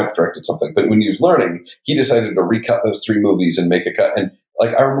directed. He might have directed something, but when he was learning, he decided to recut those three movies and make a cut. And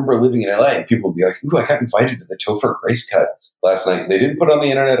like, I remember living in LA, and people would be like, ooh, I got invited to the Topher Grace cut last night. They didn't put it on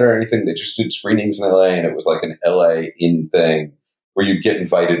the internet or anything. They just did screenings in LA, and it was like an LA in thing where you'd get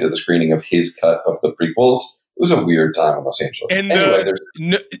invited to the screening of his cut of the prequels. It was a weird time in Los Angeles. And anyway,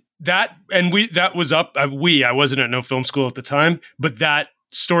 that was up. I wasn't at No Film School at the time, but that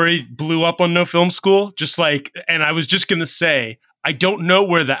story blew up on No Film School. And I was just going to say, I don't know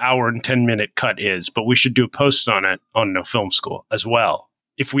where the hour and 10-minute cut is, but we should do a post on it on No Film School as well.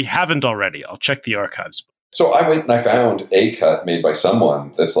 If we haven't already, I'll check the archives. So I went and I found a cut made by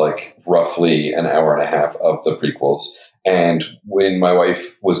someone that's like roughly an hour and a half of the prequels. And when my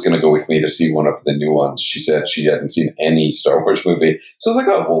wife was going to go with me to see one of the new ones, she said she hadn't seen any Star Wars movie. So I was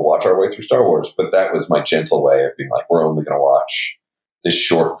like, oh, we'll watch our way through Star Wars. But that was my gentle way of being like, we're only going to watch this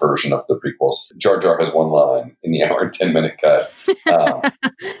short version of the prequels. Jar Jar has one line in the hour and 10-minute cut.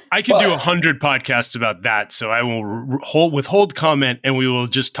 I could do 100 podcasts about that. So I will withhold comment, and we will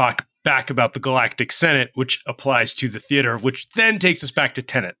just talk back about the Galactic Senate, which applies to the theater, which then takes us back to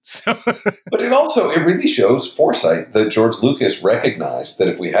Tenet. But it really shows foresight that George Lucas recognized that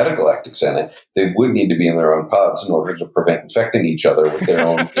if we had a Galactic Senate, they would need to be in their own pods in order to prevent infecting each other with their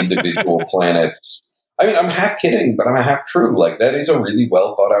own individual planets. I mean, I'm half kidding, but I'm half true. Like, that is a really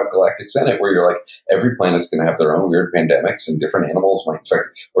well thought out Galactic Senate where you're like, every planet's going to have their own weird pandemics, and different animals might infect,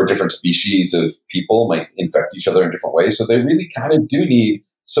 or different species of people might infect each other in different ways. So they really kind of do need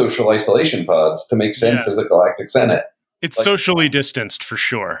social isolation pods to make sense as a Galactic Senate. It's socially distanced for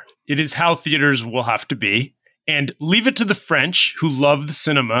sure. It is how theaters will have to be. And leave it to the French, who love the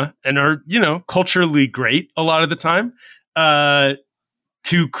cinema and are, culturally great a lot of the time,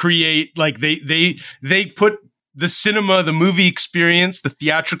 to create, like, they put the cinema, the movie experience, the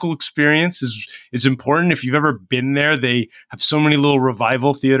theatrical experience is important. If you've ever been there, they have so many little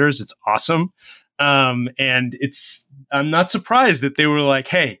revival theaters. It's awesome. And I'm not surprised that they were like,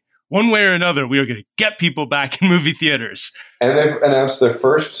 hey, one way or another, we are going to get people back in movie theaters. And they've announced their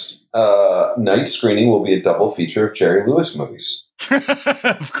first night screening will be a double feature of Jerry Lewis movies.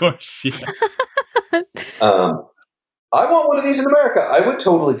 Of course, yeah. I want one of these in America. I would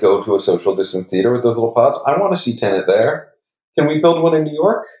totally go to a social distance theater with those little pods. I want to see Tenet there. Can we build one in New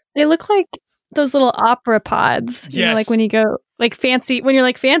York? They look like those little opera pods. Yes. You know, like when you go fancy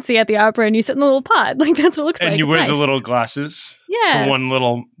at the opera and you sit in the little pod. Like, that's what it looks like. And you wear the little glasses. Yeah. One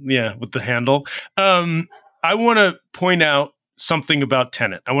little, with the handle. I want to point out something about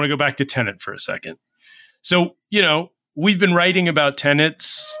Tenet. I want to go back to Tenet for a second. So, we've been writing about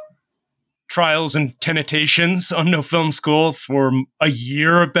Tenet's trials and tenetations on No Film School for a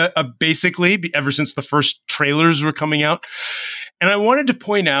year, basically, ever since the first trailers were coming out. And I wanted to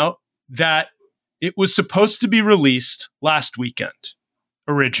point out that it was supposed to be released last weekend,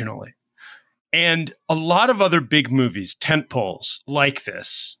 originally. And a lot of other big movies, tentpoles like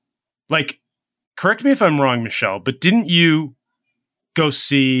this, correct me if I'm wrong, Michelle, but didn't you go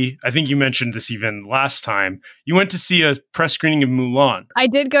see, I think you mentioned this even last time, you went to see a press screening of Mulan. I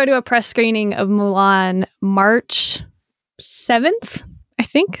did go to a press screening of Mulan March 7th, I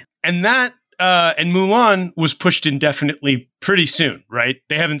think. And and Mulan was pushed indefinitely pretty soon, right?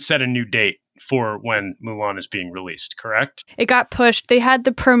 They haven't set a new date for when Mulan is being released, correct? It got pushed. They had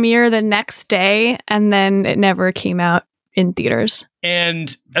the premiere the next day, and then it never came out in theaters.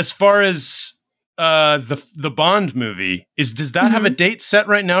 And as far as the Bond movie, does that have a date set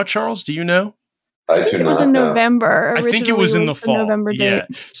right now, Charles? Do you know? I think it was in November. I think it was in the fall. November date. Yeah.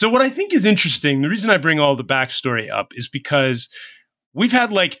 So what I think is interesting, the reason I bring all the backstory up is because we've had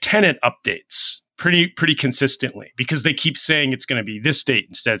Tenet updates pretty consistently, because they keep saying it's going to be this date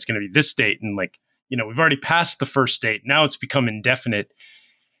instead. It's going to be this date. And we've already passed the first date. Now it's become indefinite.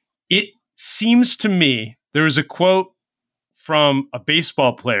 It seems to me, there was a quote from a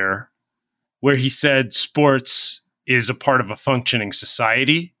baseball player where he said sports is a part of a functioning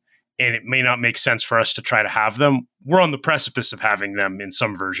society, and it may not make sense for us to try to have them. We're on the precipice of having them in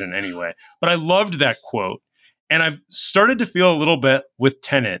some version anyway. But I loved that quote. And I've started to feel a little bit with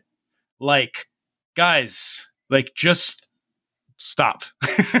Tenet, like, guys, like, just stop.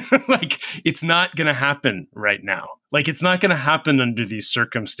 Like, it's not going to happen right now. Like, it's not going to happen under these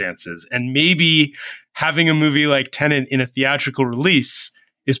circumstances. And maybe having a movie like Tenet in a theatrical release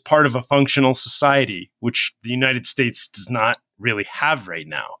is part of a functional society, which the United States does not really have right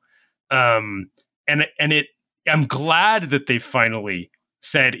now. I'm glad that they finally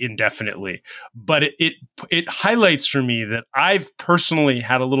said indefinitely, but it highlights for me that I've personally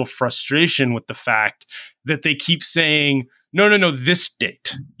had a little frustration with the fact that they keep saying, no, this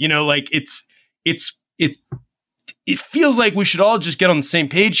date, like it feels like we should all just get on the same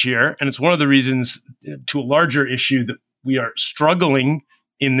page here. And it's one of the reasons, to a larger issue, that we are struggling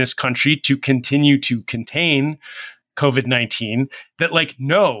in this country to continue to contain COVID-19, that like,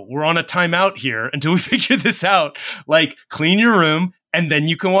 no, we're on a timeout here until we figure this out. Like, clean your room and then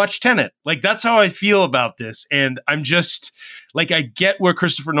you can watch Tenet. Like, that's how I feel about this. And I'm just like, I get where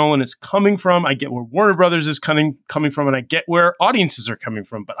Christopher Nolan is coming from. I get where Warner Brothers is coming from, and I get where audiences are coming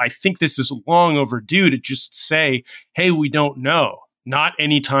from. But I think this is long overdue to just say, hey, we don't know. Not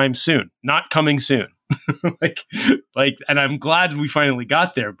anytime soon. Not coming soon. And I'm glad we finally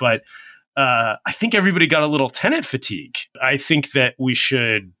got there. But I think everybody got a little Tenet fatigue. I think that we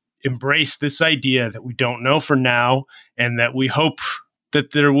should embrace this idea that we don't know for now, and that we hope that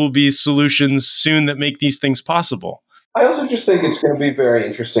there will be solutions soon that make these things possible. I also just think it's going to be very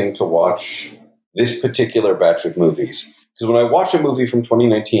interesting to watch this particular batch of movies. Because when I watch a movie from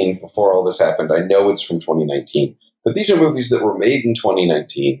 2019, before all this happened, I know it's from 2019. But these are movies that were made in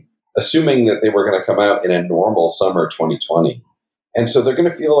 2019, assuming that they were going to come out in a normal summer 2020. And so they're going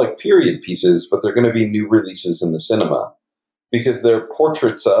to feel like period pieces, but they're going to be new releases in the cinema because they're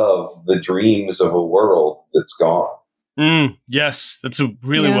portraits of the dreams of a world that's gone. Yes, that's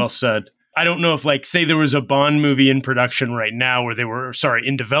really well said. I don't know if, like, say there was a Bond movie in production right now, or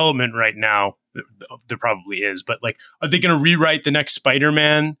in development right now. There probably is, but like, are they going to rewrite the next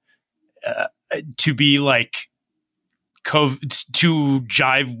Spider-Man to be like COVID, to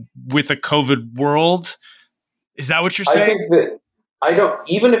jive with a COVID world? Is that what you're saying? I think that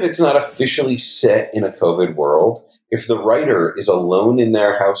even if it's not officially set in a COVID world, if the writer is alone in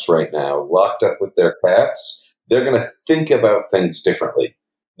their house right now, locked up with their cats, they're going to think about things differently.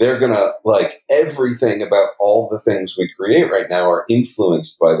 They're going to, like, everything about all the things we create right now are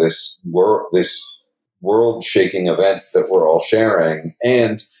influenced by this world-shaking event that we're all sharing.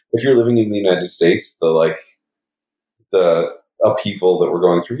 And if you're living in the United States, the upheaval that we're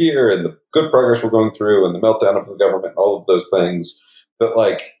going through here and the good progress we're going through and the meltdown of the government, all of those things, but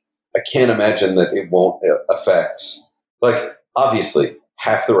like, I can't imagine that it won't affect, like, obviously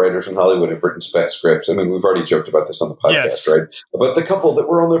half the writers in Hollywood have written spec scripts. I mean, we've already joked about this on the podcast, right? But the couple that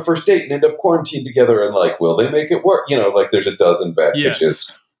were on their first date and end up quarantined together, and like, will they make it work? Like, there's a dozen bad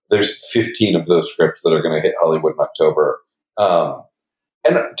pitches. There's 15 of those scripts that are going to hit Hollywood in October.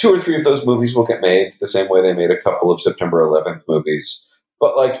 And 2 or 3 of those movies will get made the same way they made a couple of September 11th movies.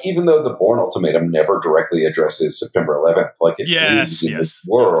 But like, even though the Bourne Ultimatum never directly addresses September 11th, like, it lives in this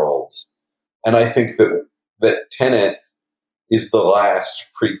world. And I think that Tenet is the last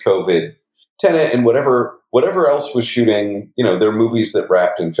pre-COVID Tenet, and whatever else was shooting, there are movies that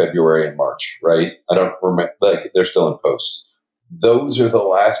wrapped in February and March, right? I don't remember, like, they're still in post. Those are the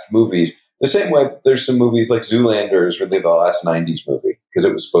last movies. The same way there's some movies like Zoolander is really the last 90s movie because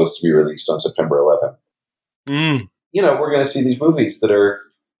it was supposed to be released on September 11th. We're going to see these movies that are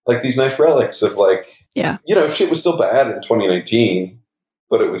like these nice relics of, like, shit was still bad in 2019,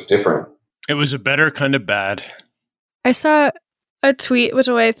 but it was different. It was a better kind of bad. I saw a tweet, which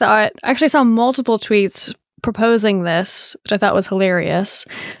I saw multiple tweets proposing this, which I thought was hilarious,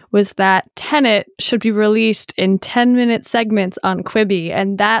 was that Tenet should be released in 10-minute segments on Quibi,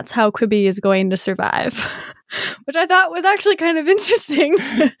 and that's how Quibi is going to survive, which I thought was actually kind of interesting.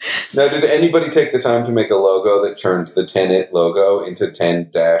 Now, did anybody take the time to make a logo that turned the Tenet logo into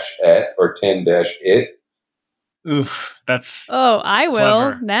 10-et or 10-it? Oof, that's I will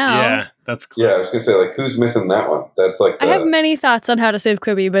clever. now. Yeah, that's clever. Yeah, I was going to say, like, who's missing that one? That's like I have many thoughts on how to save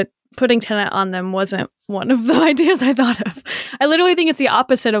Quibi, but putting Tenet on them wasn't one of the ideas I thought of. I literally think it's the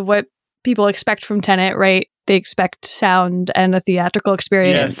opposite of what people expect from Tenet, right? they expect sound and a theatrical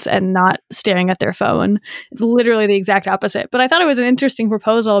experience and not staring at their phone. It's literally the exact opposite. But I thought it was an interesting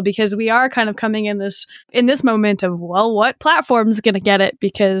proposal because we are kind of coming in this moment of, well, what platform's going to get it?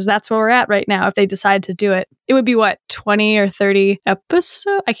 Because that's where we're at right now. If they decide to do it, it would be 20 or 30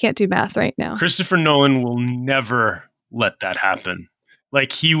 episodes? I can't do math right now. Christopher Nolan will never let that happen.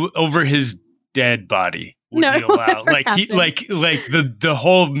 Like over his dead body. Would be allowed. Like the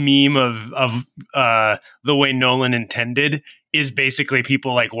whole meme of the way Nolan intended is basically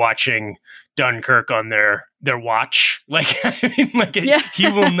people like watching Dunkirk on their watch. Like, I mean, like he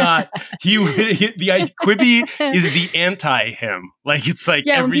will not. Quibi is the anti him. Like it's like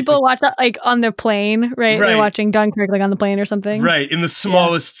when people watch that like on the plane, right? They're watching Dunkirk like on the plane or something, right? In the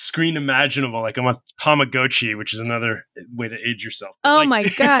smallest screen imaginable, like I'm a Tamagotchi, which is another way to age yourself. But oh my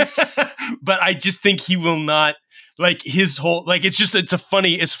gosh! But I just think he will not. Like his whole, like it's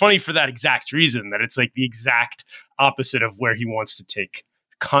funny for that exact reason, that it's like the exact opposite of where he wants to take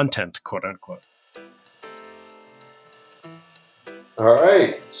content, quote unquote. All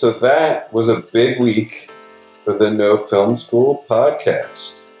right, so that was a big week for the No Film School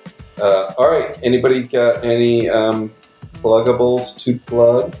podcast. All right, anybody got any pluggables to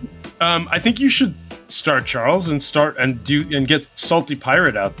plug? I think you should start, Charles, and get Salty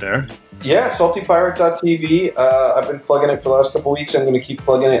Pirate out there. Yeah, saltypirate.tv. I've been plugging it for the last couple weeks. I'm going to keep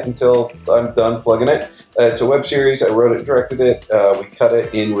plugging it until I'm done plugging it. It's a web series. I wrote it and directed it. We cut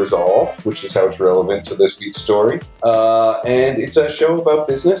it in Resolve, which is how it's relevant to this week's story. And it's a show about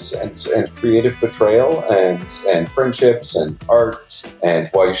business and creative betrayal and friendships and art and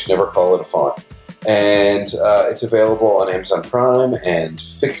why you should never call it a font. And it's available on Amazon Prime and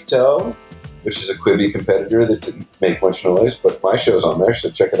Ficto, which is a Quibi competitor that didn't make much noise, but my show's on there, so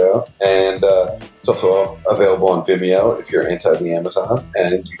check it out. And it's also available on Vimeo if you're anti the Amazon.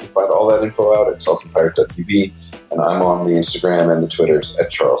 And you can find all that info out at saltypirate.tv. And I'm on the Instagram and the Twitters at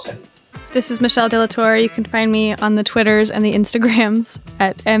Charles Henry. This is Michelle De La Torre. You can find me on the Twitters and the Instagrams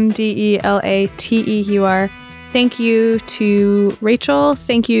at MDELATEUR. Thank you to Rachel.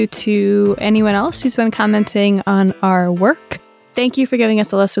 Thank you to anyone else who's been commenting on our work. Thank you for giving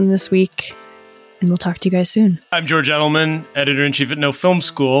us a listen this week. And we'll talk to you guys soon. I'm George Edelman, Editor-in-Chief at No Film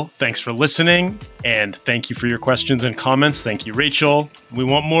School. Thanks for listening, and thank you for your questions and comments. Thank you, Rachel. We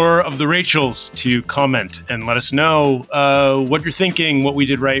want more of the Rachels to comment and let us know what you're thinking, what we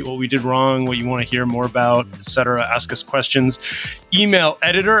did right, what we did wrong, what you want to hear more about, etc. Ask us questions. Email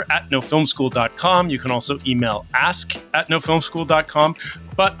editor@nofilmschool.com. You can also email ask@nofilmschool.com.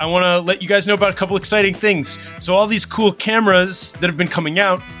 But I want to let you guys know about a couple exciting things. So all these cool cameras that have been coming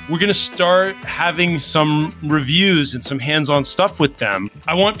out, we're going to start having some reviews and some hands-on stuff with them.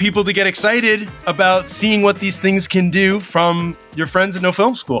 I want people to get excited about seeing what these things can do from your friends at No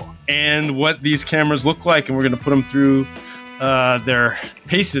Film School and what these cameras look like. And we're going to put them through their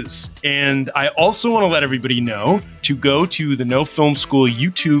paces. And I also want to let everybody know to go to the No Film School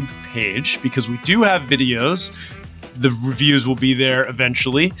YouTube page, because we do have videos. The reviews will be there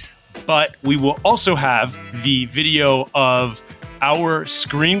eventually, but we will also have the video of our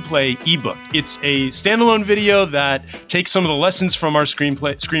screenplay ebook. It's a standalone video that takes some of the lessons from our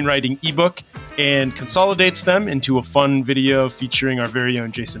screenwriting ebook and consolidates them into a fun video featuring our very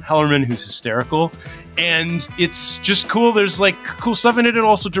own Jason Hellerman, who's hysterical. And it's just cool. There's like cool stuff in it. It'll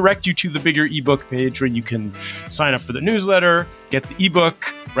also direct you to the bigger ebook page where you can sign up for the newsletter, get the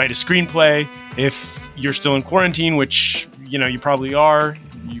ebook, write a screenplay. If you're still in quarantine, which you probably are,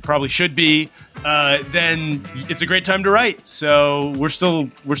 you probably should be, then it's a great time to write. So we're still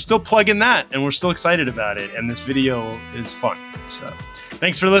plugging that, and we're still excited about it. And this video is fun. So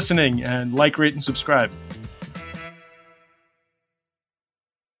thanks for listening, and like, rate, and subscribe.